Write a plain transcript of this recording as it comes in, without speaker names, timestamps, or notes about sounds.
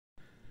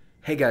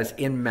Hey guys,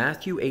 in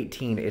Matthew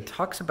 18, it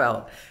talks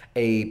about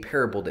a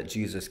parable that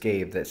Jesus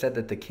gave that said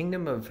that the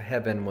kingdom of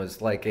heaven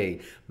was like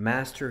a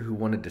master who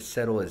wanted to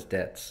settle his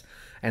debts.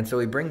 And so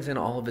he brings in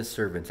all of his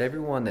servants,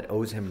 everyone that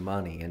owes him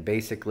money. And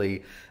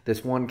basically,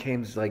 this one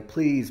came like,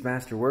 please,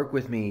 master, work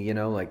with me,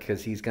 like,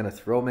 because he's going to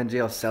throw him in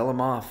jail, sell him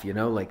off,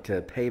 like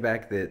to pay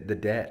back the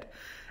debt.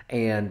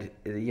 And,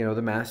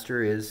 the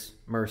master is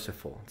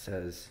merciful. It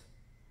says,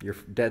 your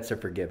debts are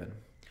forgiven.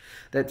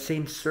 That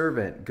same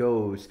servant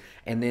goes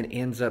and then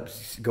ends up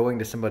going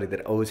to somebody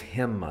that owes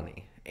him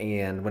money.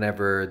 And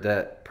whenever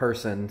that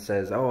person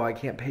says, "Oh, I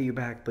can't pay you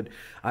back, but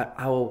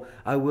I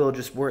will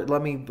just work.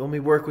 Let me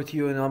work with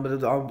you, and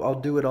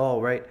I'll do it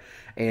all, right?"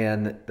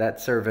 And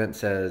that servant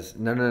says,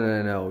 "No, no,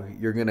 no, no, no.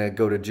 You're gonna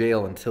go to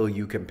jail until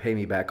you can pay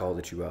me back all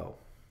that you owe."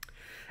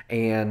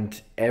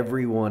 And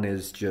everyone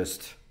is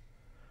just,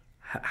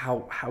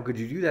 how could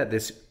you do that?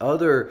 This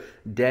other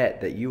debt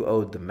that you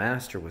owed the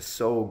master was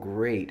so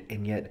great,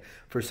 and yet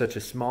for such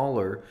a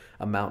smaller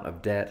amount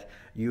of debt,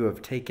 you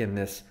have taken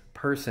this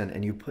person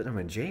and you put him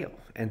in jail.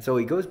 And so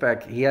he goes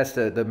back.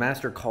 The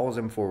master calls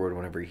him forward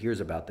whenever he hears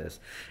about this,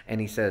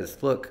 and he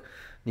says, "Look,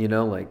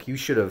 like you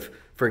should have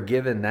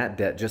forgiven that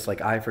debt just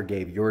like I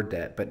forgave your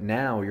debt, but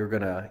now you're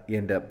gonna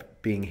end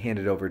up being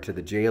handed over to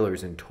the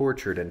jailers and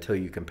tortured until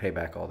you can pay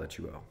back all that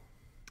you owe."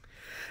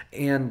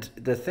 And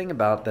the thing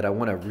about that I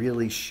want to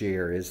really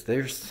share is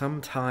there's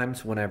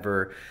sometimes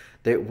whenever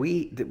that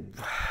we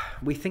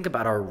think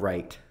about our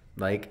right,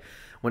 like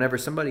whenever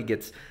somebody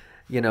gets,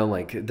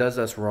 like does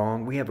us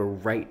wrong, we have a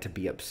right to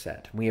be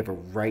upset. We have a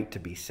right to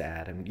be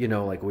sad, and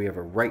like we have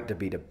a right to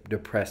be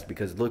depressed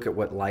because look at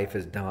what life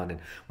has done, and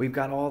we've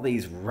got all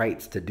these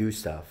rights to do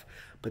stuff.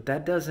 But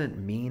that doesn't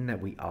mean that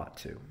we ought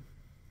to.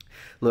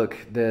 Look,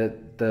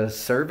 the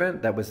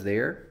servant that was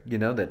there,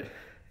 that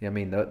I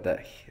mean,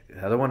 the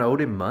other one owed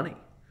him money.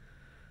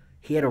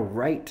 He had a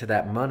right to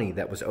that money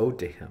that was owed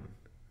to him.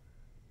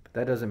 But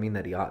that doesn't mean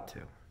that he ought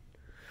to.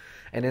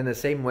 And in the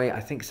same way, I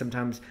think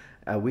sometimes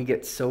we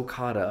get so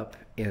caught up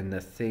in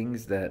the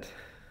things that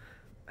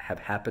have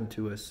happened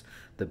to us,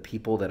 the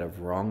people that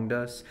have wronged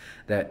us,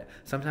 that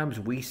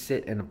sometimes we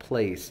sit in a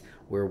place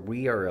where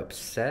we are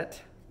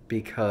upset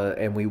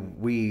and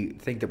we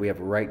think that we have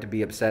a right to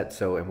be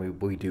upset,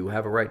 and we do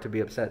have a right to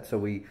be upset, so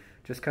we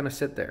just kind of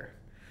sit there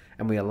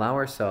and we allow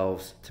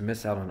ourselves to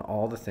miss out on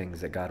all the things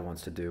that God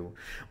wants to do.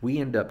 We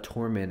end up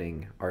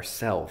tormenting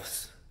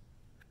ourselves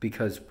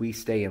because we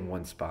stay in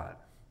one spot.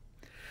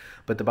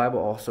 But the Bible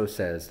also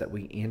says that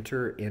we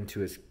enter into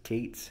his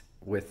gates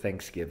with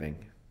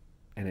thanksgiving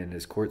and in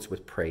his courts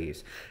with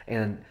praise.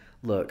 And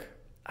look,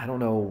 I don't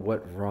know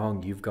what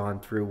wrong you've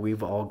gone through.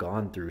 We've all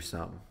gone through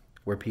some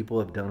where people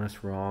have done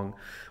us wrong,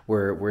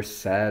 where we're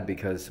sad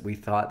because we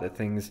thought that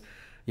things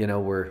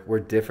we're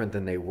different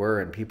than they were,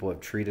 and people have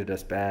treated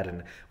us bad,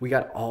 and we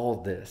got all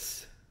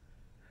this.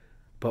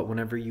 But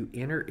whenever you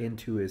enter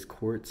into his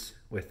courts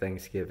with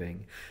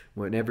thanksgiving,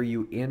 whenever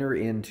you enter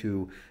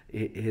into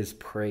his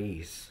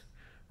praise,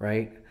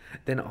 right,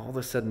 then all of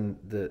a sudden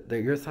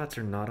your thoughts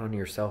are not on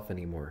yourself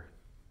anymore.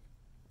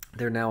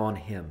 They're now on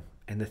him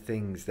and the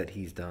things that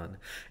he's done.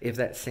 If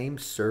that same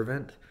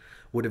servant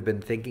would have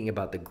been thinking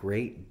about the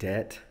great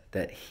debt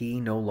that he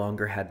no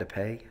longer had to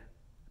pay,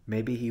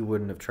 maybe he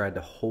wouldn't have tried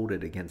to hold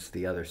it against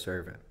the other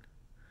servant.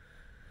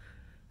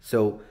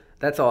 So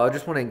that's all. I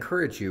just want to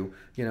encourage you,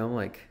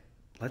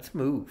 let's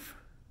move.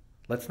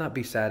 Let's not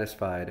be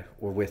satisfied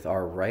or with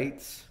our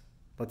rights.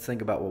 Let's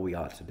think about what we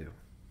ought to do.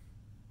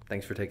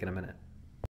 Thanks for taking a minute.